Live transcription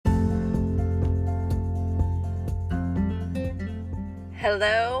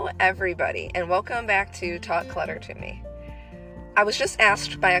Hello, everybody, and welcome back to Talk Clutter to Me. I was just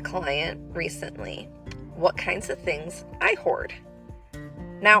asked by a client recently what kinds of things I hoard.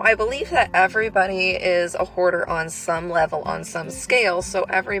 Now, I believe that everybody is a hoarder on some level, on some scale, so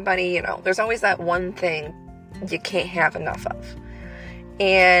everybody, there's always that one thing you can't have enough of.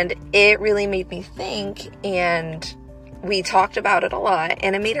 And it really made me think, and we talked about it a lot,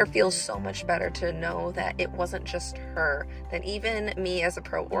 and it made her feel so much better to know that it wasn't just her, that even me as a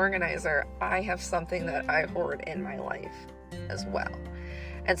pro organizer, I have something that I hoard in my life as well.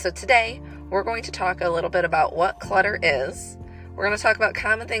 And so today, we're going to talk a little bit about what clutter is. We're going to talk about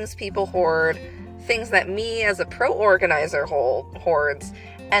common things people hoard, things that me as a pro organizer hoards,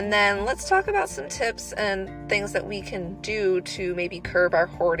 and then let's talk about some tips and things that we can do to maybe curb our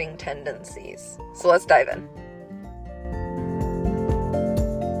hoarding tendencies. So let's dive in.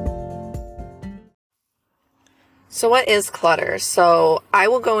 So what is clutter? So I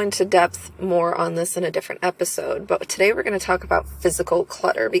will go into depth more on this in a different episode, but today we're going to talk about physical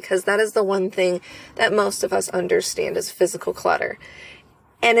clutter because that is the one thing that most of us understand is physical clutter.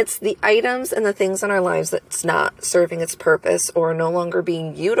 And it's the items and the things in our lives that's not serving its purpose or no longer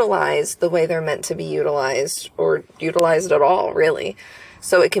being utilized the way they're meant to be utilized or utilized at all, really.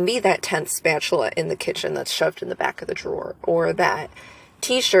 So it can be that 10th spatula in the kitchen that's shoved in the back of the drawer, or that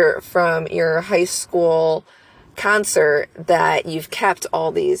t-shirt from your high school concert that you've kept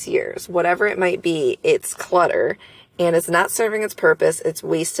all these years. Whatever it might be, it's clutter and it's not serving its purpose. It's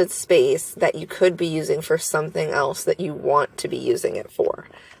wasted space that you could be using for something else that you want to be using it for.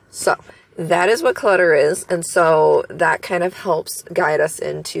 So that is what clutter is. And so that kind of helps guide us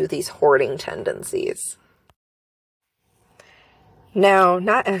into these hoarding tendencies. Now,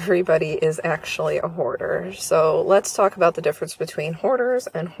 not everybody is actually a hoarder, so let's talk about the difference between hoarders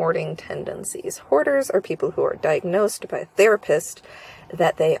and hoarding tendencies. Hoarders are people who are diagnosed by a therapist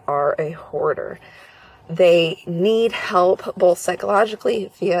that they are a hoarder. They need help both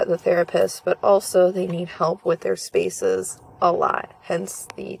psychologically via the therapist, but also they need help with their spaces a lot, hence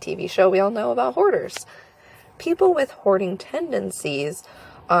the TV show we all know about hoarders. People with hoarding tendencies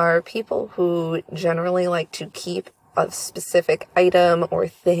are people who generally like to keep a specific item or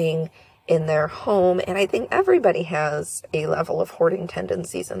thing in their home, and I think everybody has a level of hoarding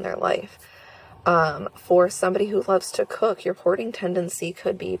tendencies in their life. For somebody who loves to cook, your hoarding tendency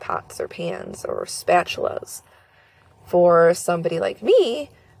could be pots or pans or spatulas. For somebody like me,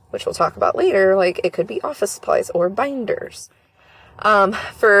 which we'll talk about later, it could be office supplies or binders.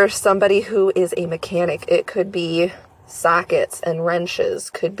 For somebody who is a mechanic, it could be sockets and wrenches,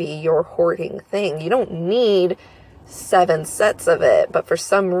 could be your hoarding thing. You don't need 7 sets of it, but for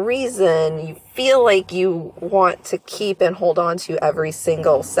some reason you feel like you want to keep and hold on to every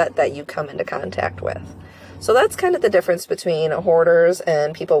single set that you come into contact with. So that's kind of the difference between hoarders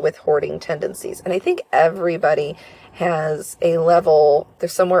and people with hoarding tendencies. And I think everybody has a level, they're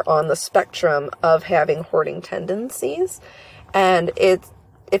somewhere on the spectrum of having hoarding tendencies. And if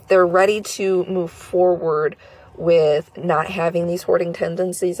they're ready to move forward with not having these hoarding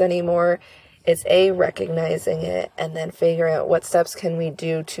tendencies anymore, it's recognizing it and then figuring out what steps can we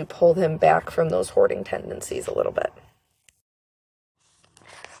do to pull them back from those hoarding tendencies a little bit.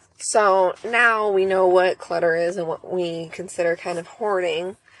 So now we know what clutter is and what we consider kind of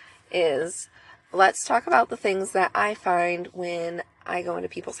hoarding is. Let's talk about the things that I find when I go into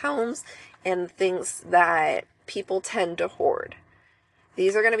people's homes and things that people tend to hoard.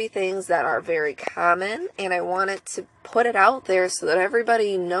 These are going to be things that are very common, and I wanted to put it out there so that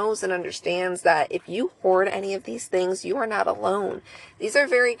everybody knows and understands that if you hoard any of these things, you are not alone. These are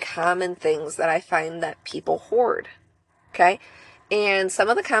very common things that I find that people hoard, okay? And some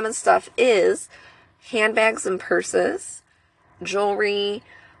of the common stuff is handbags and purses, jewelry,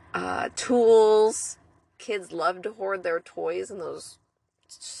 tools. Kids love to hoard their toys and those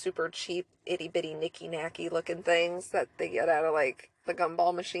super cheap, itty-bitty, nicky-nacky looking things that they get out of, the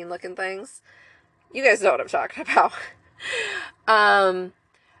gumball machine looking things. You guys know what I'm talking about.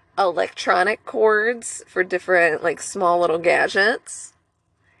 Electronic cords for different, small little gadgets.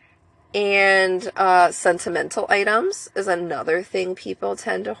 And sentimental items is another thing people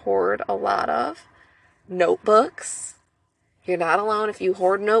tend to hoard a lot of. Notebooks. You're not alone if you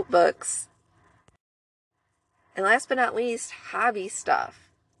hoard notebooks. And last but not least, hobby stuff.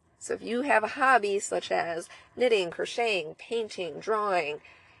 So if you have a hobby such as knitting, crocheting, painting, drawing,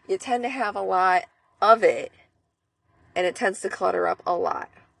 you tend to have a lot of it, and it tends to clutter up a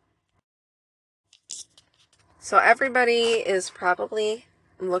lot. So everybody is probably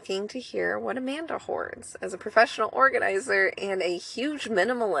looking to hear what Amanda hoards. As a professional organizer and a huge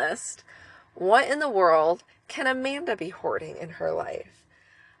minimalist, what in the world can Amanda be hoarding in her life?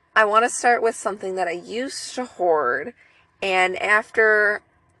 I want to start with something that I used to hoard, and after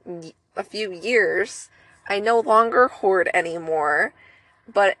a few years, I no longer hoard anymore,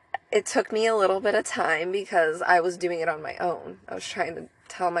 but it took me a little bit of time because I was doing it on my own. I was trying to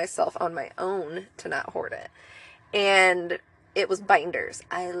tell myself on my own to not hoard it. And it was binders.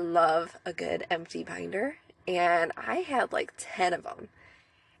 I love a good empty binder, and I had like 10 of them.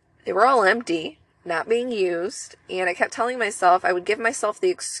 They were all empty, not being used, and I kept telling myself I would give myself the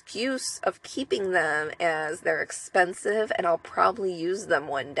excuse of keeping them as they're expensive and I'll probably use them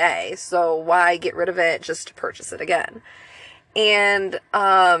one day, so why get rid of it just to purchase it again? And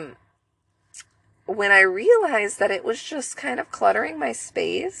when I realized that it was just kind of cluttering my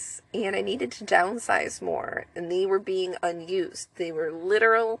space and I needed to downsize more, and they were being unused, they were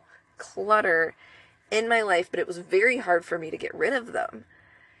literal clutter in my life, but it was very hard for me to get rid of them.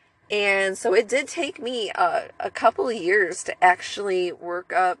 And so it did take me a couple of years to actually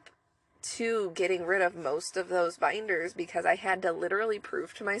work up to getting rid of most of those binders, because I had to literally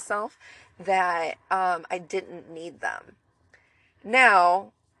prove to myself that I didn't need them.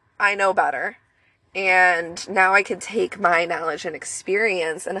 Now I know better, and now I can take my knowledge and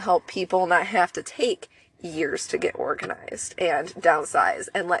experience and help people not have to take years to get organized and downsize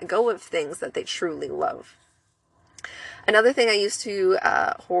and let go of things that they truly love. Another thing I used to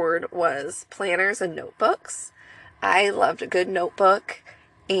hoard was planners and notebooks. I loved a good notebook,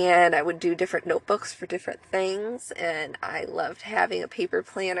 and I would do different notebooks for different things, and I loved having a paper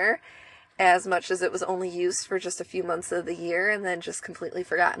planner as much as it was only used for just a few months of the year and then just completely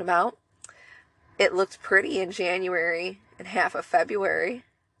forgotten about. It looked pretty in January and half of February,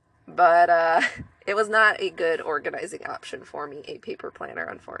 but it was not a good organizing option for me, a paper planner,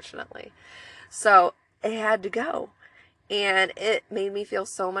 unfortunately. So it had to go. And it made me feel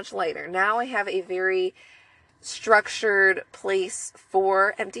so much lighter. Now I have a very structured place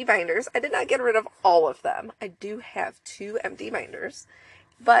for empty binders. I did not get rid of all of them. I do have 2 empty binders,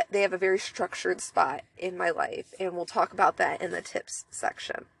 but they have a very structured spot in my life, and we'll talk about that in the tips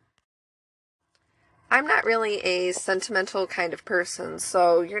section. I'm not really a sentimental kind of person,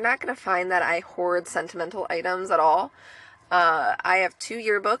 so you're not going to find that I hoard sentimental items at all. I have 2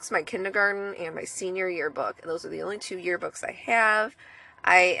 yearbooks, my kindergarten and my senior yearbook. Those are the only 2 yearbooks I have.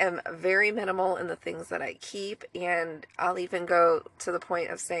 I am very minimal in the things that I keep, and I'll even go to the point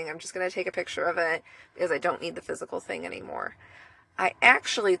of saying I'm just going to take a picture of it because I don't need the physical thing anymore. I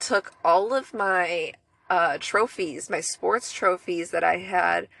actually took all of my trophies, my sports trophies that I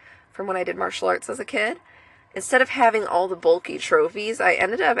had from when I did martial arts as a kid. Instead of having all the bulky trophies, I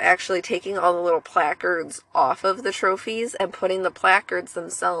ended up actually taking all the little placards off of the trophies and putting the placards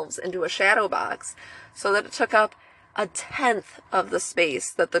themselves into a shadow box so that it took up 1/10 of the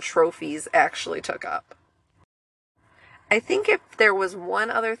space that the trophies actually took up. I think if there was one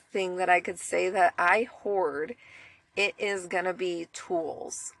other thing that I could say that I hoard, it is going to be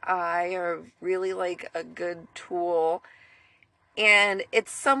tools. I really like a good tool. And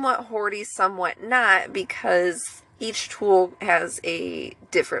it's somewhat hoardy, somewhat not, because each tool has a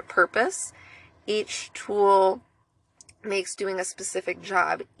different purpose. Each tool makes doing a specific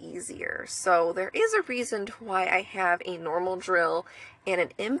job easier. So there is a reason why I have a normal drill and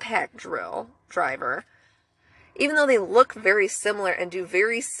an impact drill driver. Even though they look very similar and do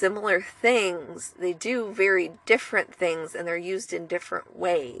very similar things, they do very different things, and they're used in different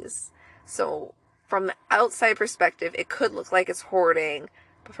ways. So from the outside perspective, it could look like it's hoarding,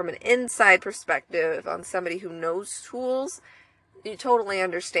 but from an inside perspective, on somebody who knows tools, you totally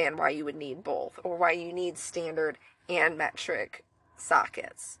understand why you would need both, or why you need standard and metric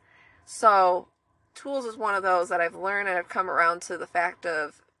sockets. So tools is one of those that I've learned, and I've come around to the fact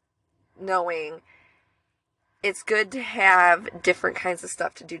of knowing it's good to have different kinds of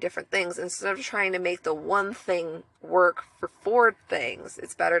stuff to do different things. Instead of trying to make the one thing work for 4 things,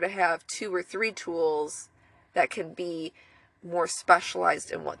 it's better to have 2 or 3 tools that can be more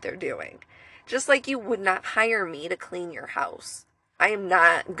specialized in what they're doing. Just like you would not hire me to clean your house. I am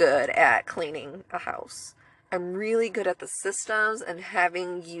not good at cleaning a house. I'm really good at the systems and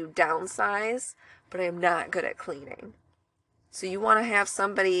having you downsize, but I'm not good at cleaning. So you want to have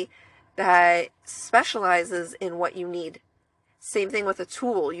somebody that specializes in what you need. Same thing with a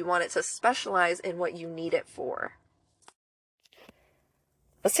tool. You want it to specialize in what you need it for.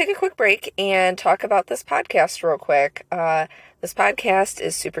 Let's take a quick break and talk about this podcast real quick. This podcast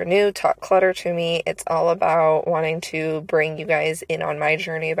is super new, Talk Clutter to me. It's all about wanting to bring you guys in on my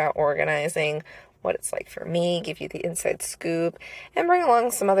journey about organizing, what it's like for me, give you the inside scoop, and bring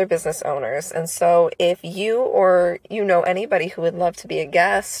along some other business owners. And so if you or you know anybody who would love to be a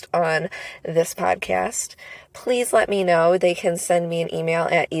guest on this podcast, please let me know. They can send me an email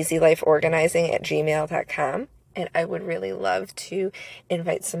at easylifeorganizing@gmail.com. And I would really love to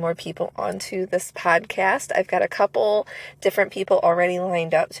invite some more people onto this podcast. I've got a couple different people already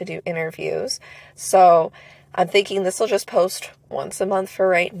lined up to do interviews. So I'm thinking this will just post once a month for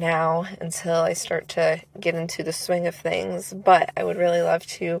right now until I start to get into the swing of things. But I would really love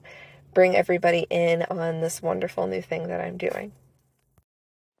to bring everybody in on this wonderful new thing that I'm doing.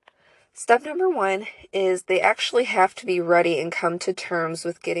 Step number 1 is they actually have to be ready and come to terms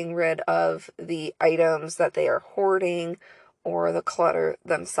with getting rid of the items that they are hoarding or the clutter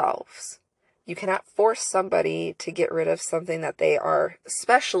themselves. You cannot force somebody to get rid of something that they are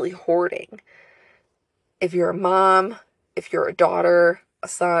especially hoarding. If you're a mom, if you're a daughter, a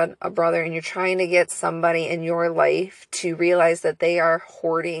son, a brother, and you're trying to get somebody in your life to realize that they are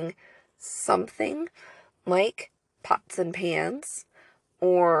hoarding something like pots and pans,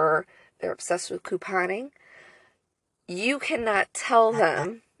 or they're obsessed with couponing, you cannot tell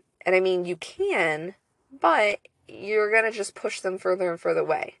them, and I mean you can, but you're going to just push them further and further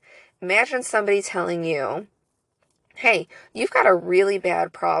away. Imagine somebody telling you, hey, you've got a really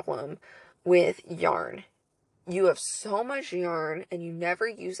bad problem with yarn. You have so much yarn and you never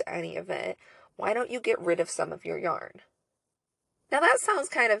use any of it. Why don't you get rid of some of your yarn? Now that sounds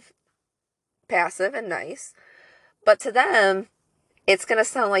kind of passive and nice, but to them, it's going to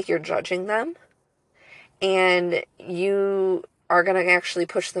sound like you're judging them, and you are going to actually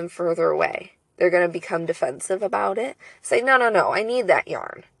push them further away. They're going to become defensive about it. Say, no, I need that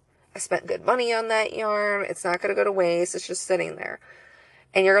yarn. I spent good money on that yarn. It's not going to go to waste. It's just sitting there.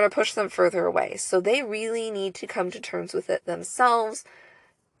 And you're going to push them further away. So they really need to come to terms with it themselves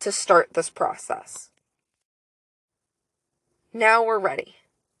to start this process. Now we're ready.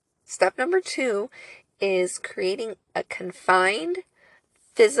 Step number 2 is creating a confined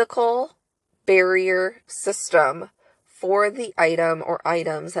physical barrier system for the item or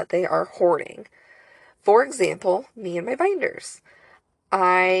items that they are hoarding. For example, me and my binders.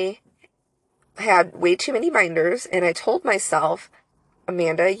 I had way too many binders, and I told myself,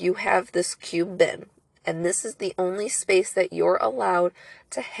 Amanda, you have this cube bin, and this is the only space that you're allowed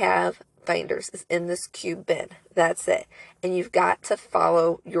to have binders is in this cube bin. That's it. And you've got to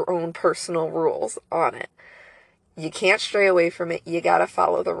follow your own personal rules on it. You can't stray away from it. You got to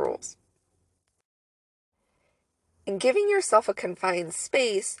follow the rules. In giving yourself a confined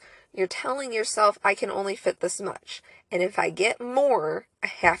space, you're telling yourself, I can only fit this much. And if I get more, I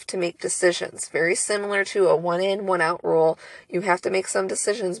have to make decisions. Very similar to a one in, one out rule. You have to make some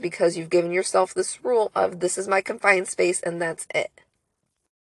decisions because you've given yourself this rule of this is my confined space and that's it.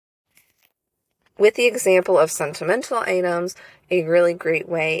 With the example of sentimental items, a really great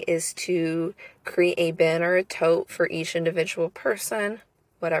way is to create a bin or a tote for each individual person,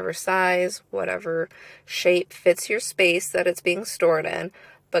 whatever size, whatever shape fits your space that it's being stored in,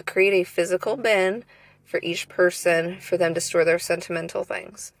 but create a physical bin for each person for them to store their sentimental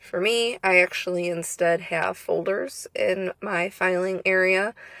things. For me, I actually instead have folders in my filing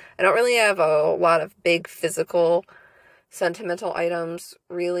area. I don't really have a lot of big physical sentimental items,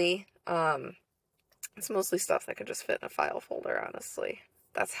 really. It's mostly stuff that could just fit in a file folder, honestly.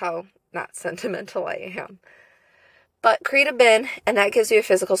 That's how not sentimental I am. But create a bin, and that gives you a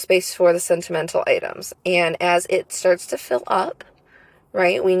physical space for the sentimental items. And as it starts to fill up,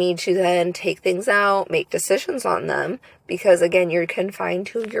 right, we need to then take things out, make decisions on them, because again, you're confined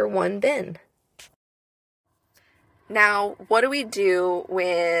to your one bin. Now, what do we do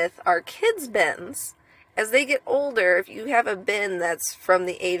with our kids' bins? As they get older, if you have a bin that's from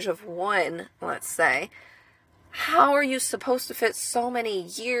the age of 1, let's say, how are you supposed to fit so many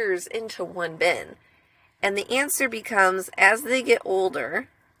years into one bin? And the answer becomes, as they get older,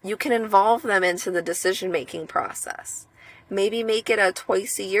 you can involve them into the decision-making process. Maybe make it a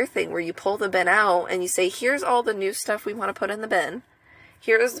twice-a-year thing where you pull the bin out and you say, here's all the new stuff we want to put in the bin.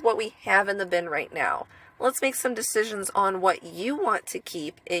 Here's what we have in the bin right now. Let's make some decisions on what you want to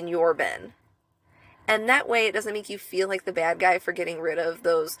keep in your bin. And that way it doesn't make you feel like the bad guy for getting rid of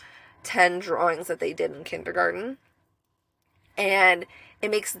those 10 drawings that they did in kindergarten. And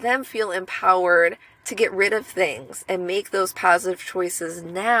it makes them feel empowered to get rid of things and make those positive choices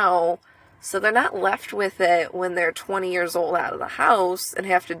now, so they're not left with it when they're 20 years old out of the house and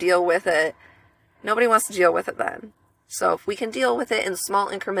have to deal with it. Nobody wants to deal with it then. So if we can deal with it in small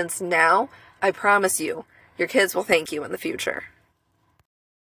increments now, I promise you, your kids will thank you in the future.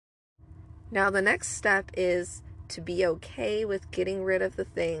 Now the next step is to be okay with getting rid of the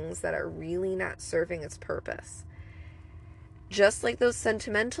things that are really not serving its purpose. Just like those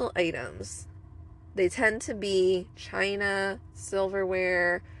sentimental items, they tend to be china,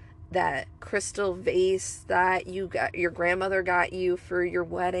 silverware, that crystal vase that your grandmother got you for your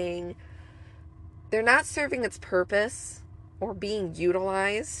wedding. They're not serving its purpose or being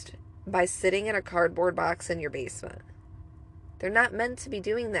utilized by sitting in a cardboard box in your basement. They're not meant to be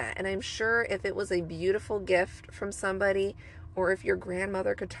doing that. And I'm sure if it was a beautiful gift from somebody, or if your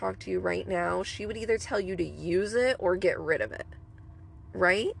grandmother could talk to you right now, she would either tell you to use it or get rid of it.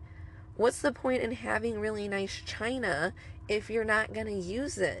 Right? What's the point in having really nice china if you're not going to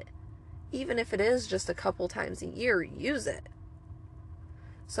use it? Even if it is just a couple times a year, use it.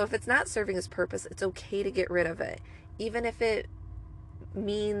 So if it's not serving its purpose, it's okay to get rid of it. Even if it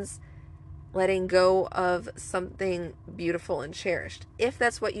means letting go of something beautiful and cherished. If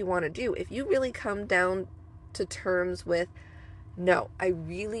that's what you want to do. If you really come down to terms with, no, I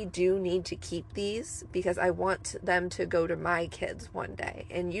really do need to keep these because I want them to go to my kids one day,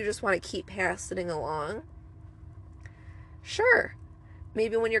 and you just want to keep passing along, sure.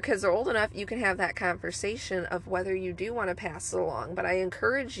 Maybe when your kids are old enough, you can have that conversation of whether you do want to pass it along. But I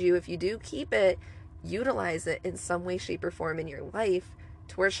encourage you, if you do keep it, utilize it in some way, shape, or form in your life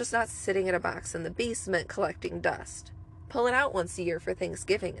to where it's just not sitting in a box in the basement collecting dust. Pull it out once a year for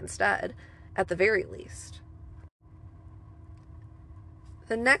Thanksgiving instead, at the very least.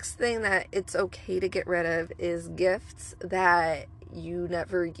 The next thing that it's okay to get rid of is gifts that you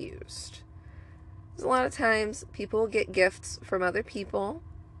never used. A lot of times people get gifts from other people.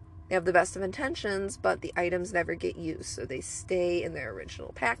 They have the best of intentions, but the items never get used. So they stay in their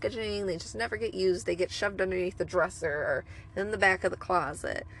original packaging. They just never get used. They get shoved underneath the dresser or in the back of the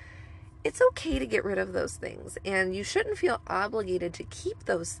closet. It's okay to get rid of those things. And you shouldn't feel obligated to keep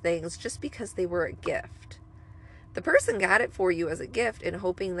those things just because they were a gift. The person got it for you as a gift and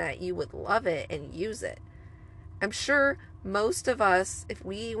hoping that you would love it and use it. I'm sure most of us, if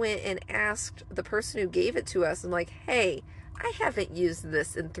we went and asked the person who gave it to us, and like, hey, I haven't used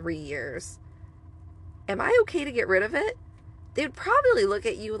this in 3 years. Am I okay to get rid of it? They would probably look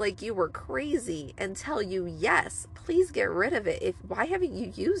at you like you were crazy and tell you, yes, please get rid of it. Why haven't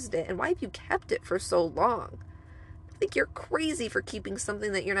you used it? And why have you kept it for so long? I think you're crazy for keeping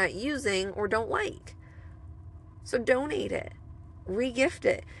something that you're not using or don't like. So donate it. Regift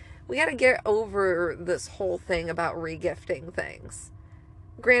it. We got to get over this whole thing about regifting things.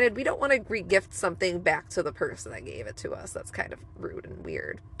 Granted, we don't want to regift something back to the person that gave it to us. That's kind of rude and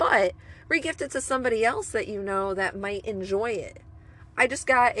weird. But regift it to somebody else that you know that might enjoy it. I just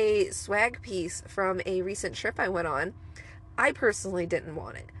got a swag piece from a recent trip I went on. I personally didn't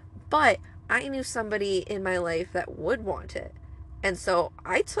want it, but I knew somebody in my life that would want it. And so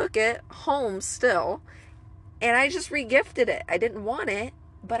I took it home still, and I just regifted it. I didn't want it,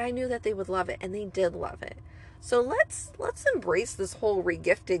 but I knew that they would love it, and they did love it. So let's embrace this whole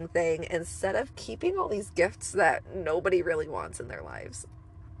regifting thing instead of keeping all these gifts that nobody really wants in their lives.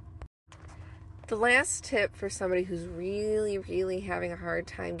 The last tip for somebody who's really, really having a hard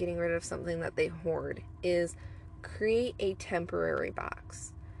time getting rid of something that they hoard is create a temporary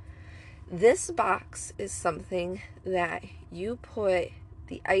box. This box is something that you put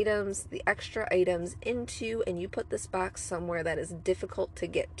the items, the extra items into, and you put this box somewhere that is difficult to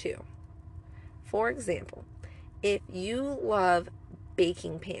get to. For example, if you love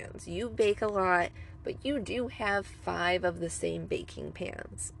baking pans, you bake a lot, but you do have 5 of the same baking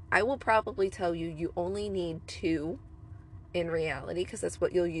pans, I will probably tell you you only need 2 in reality, because that's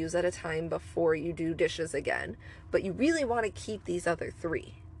what you'll use at a time before you do dishes again. But you really want to keep these other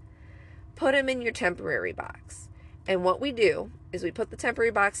 3. Put them in your temporary box. And what we do is we put the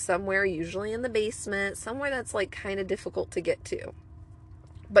temporary box somewhere, usually in the basement, somewhere that's like kind of difficult to get to.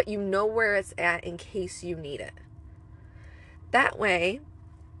 But you know where it's at in case you need it. That way,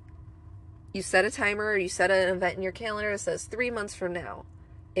 you set a timer or you set an event in your calendar that says 3 months from now,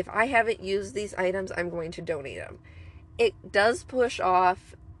 if I haven't used these items, I'm going to donate them. It does push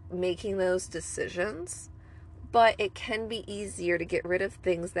off making those decisions, but it can be easier to get rid of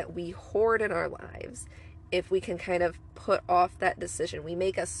things that we hoard in our lives if we can kind of put off that decision. We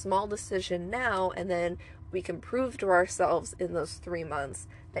make a small decision now, and then we can prove to ourselves in those 3 months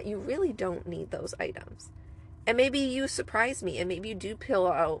that you really don't need those items. And maybe you surprise me, and maybe you do peel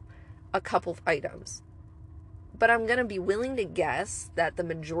out a couple of items. But I'm going to be willing to guess that the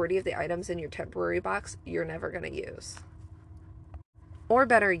majority of the items in your temporary box, you're never going to use. Or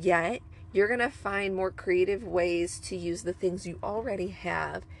better yet, you're going to find more creative ways to use the things you already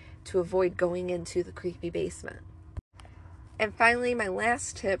have to avoid going into the creepy basement. And finally, my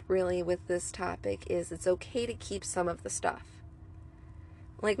last tip really with this topic is it's okay to keep some of the stuff.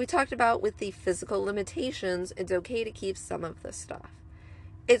 Like we talked about with the physical limitations, it's okay to keep some of the stuff.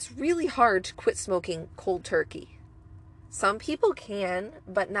 It's really hard to quit smoking cold turkey. Some people can,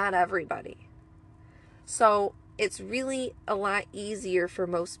 but not everybody. So it's really a lot easier for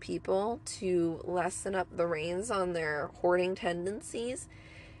most people to lessen up the reins on their hoarding tendencies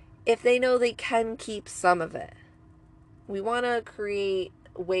if they know they can keep some of it. We want to create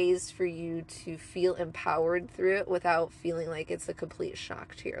ways for you to feel empowered through it without feeling like it's a complete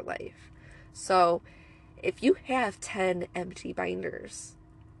shock to your life. So if you have 10 empty binders,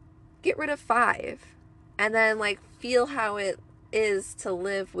 get rid of 5 and then feel how it is to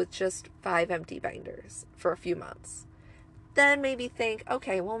live with just 5 empty binders for a few months. Then maybe think,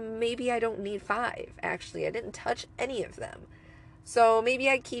 okay, well, maybe I don't need 5. Actually, I didn't touch any of them. So maybe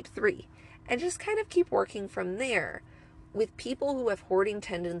I keep 3 and just kind of keep working from there with people who have hoarding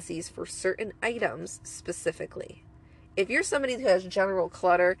tendencies for certain items specifically. If you're somebody who has general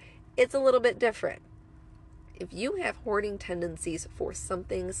clutter, it's a little bit different. If you have hoarding tendencies for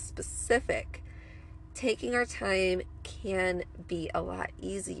something specific, taking our time can be a lot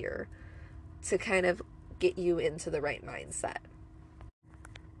easier to kind of get you into the right mindset.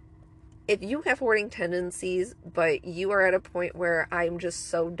 If you have hoarding tendencies, but you are at a point where I'm just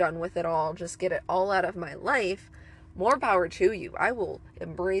so done with it all, just get it all out of my life, more power to you. I will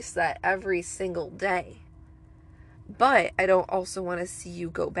embrace that every single day. But I don't also want to see you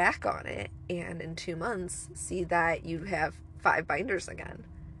go back on it and in 2 months see that you have 5 binders again.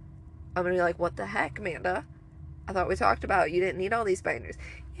 I'm going to be like, what the heck, Amanda? I thought we talked about you didn't need all these binders.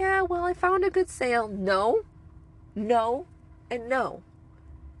 Yeah, well, I found a good sale. No, and no.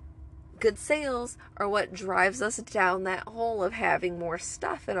 Good sales are what drives us down that hole of having more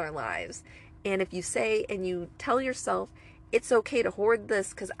stuff in our lives. And if you say and you tell yourself, it's okay to hoard this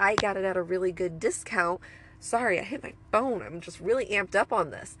because I got it at a really good discount. Sorry, I hit my phone. I'm just really amped up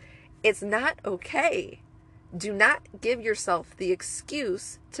on this. It's not okay. Do not give yourself the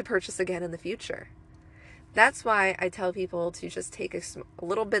excuse to purchase again in the future. That's why I tell people to just take a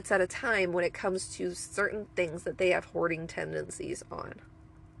little bits at a time when it comes to certain things that they have hoarding tendencies on.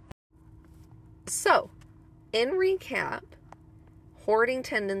 So, in recap, hoarding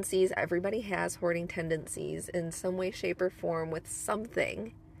tendencies, everybody has hoarding tendencies in some way, shape, or form with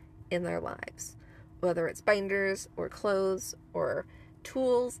something in their lives. Whether it's binders or clothes or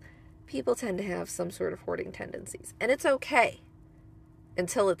tools, people tend to have some sort of hoarding tendencies. And it's okay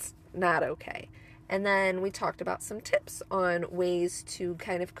until it's not okay. And then we talked about some tips on ways to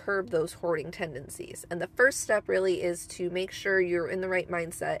kind of curb those hoarding tendencies. And the first step really is to make sure you're in the right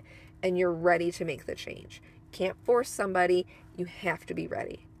mindset and you're ready to make the change. Can't force somebody, you have to be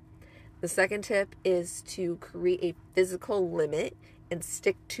ready. The second tip is to create a physical limit and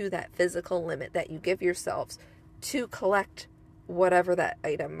stick to that physical limit that you give yourselves to collect whatever that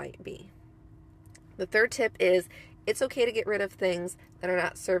item might be. The third tip is it's okay to get rid of things that are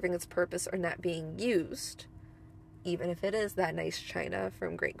not serving its purpose or not being used. Even if it is that nice china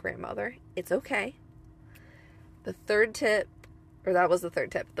from great-grandmother, it's okay. The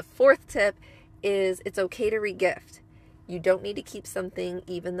fourth tip is it's okay to regift. You don't need to keep something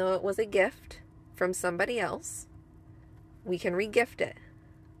even though it was a gift from somebody else. We can regift it.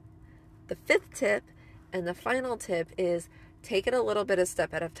 The fifth tip and the final tip is take it a little bit a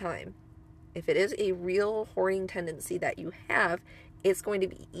step at a time. If it is a real hoarding tendency that you have, it's going to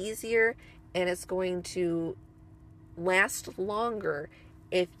be easier and it's going to last longer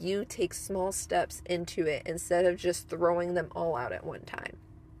if you take small steps into it instead of just throwing them all out at one time.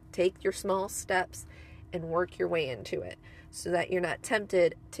 Take your small steps and work your way into it so that you're not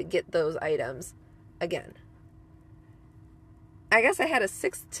tempted to get those items again. I guess I had a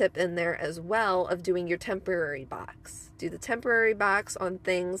sixth tip in there as well of doing your temporary box. Do the temporary box on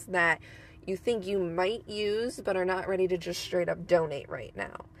things that you think you might use but are not ready to just straight up donate right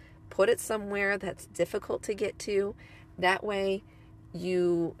now. Put it somewhere that's difficult to get to. That way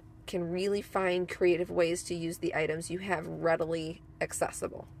you can really find creative ways to use the items you have readily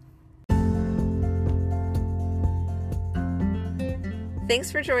accessible.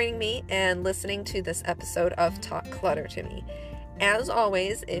 Thanks for joining me and listening to this episode of Talk Clutter to Me. As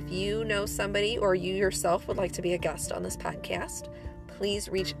always, if you know somebody or you yourself would like to be a guest on this podcast, please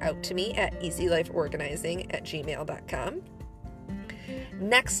reach out to me at easylifeorganizing@gmail.com.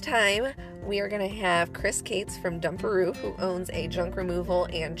 Next time, we are going to have Chris Cates from Dumperoo, who owns a junk removal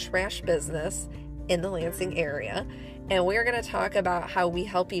and trash business in the Lansing area. And we're going to talk about how we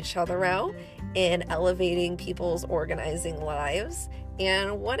help each other out in elevating people's organizing lives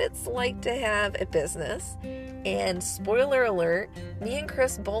and what it's like to have a business And spoiler alert, me and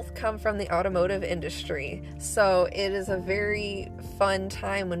Chris both come from the automotive industry, so it is a very fun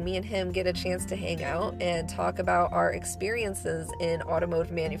time when me and him get a chance to hang out and talk about our experiences in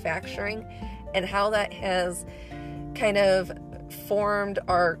automotive manufacturing and how that has kind of formed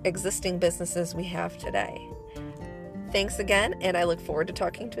our existing businesses we have today. Thanks again, and I look forward to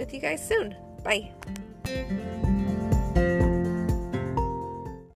talking with you guys soon. Bye.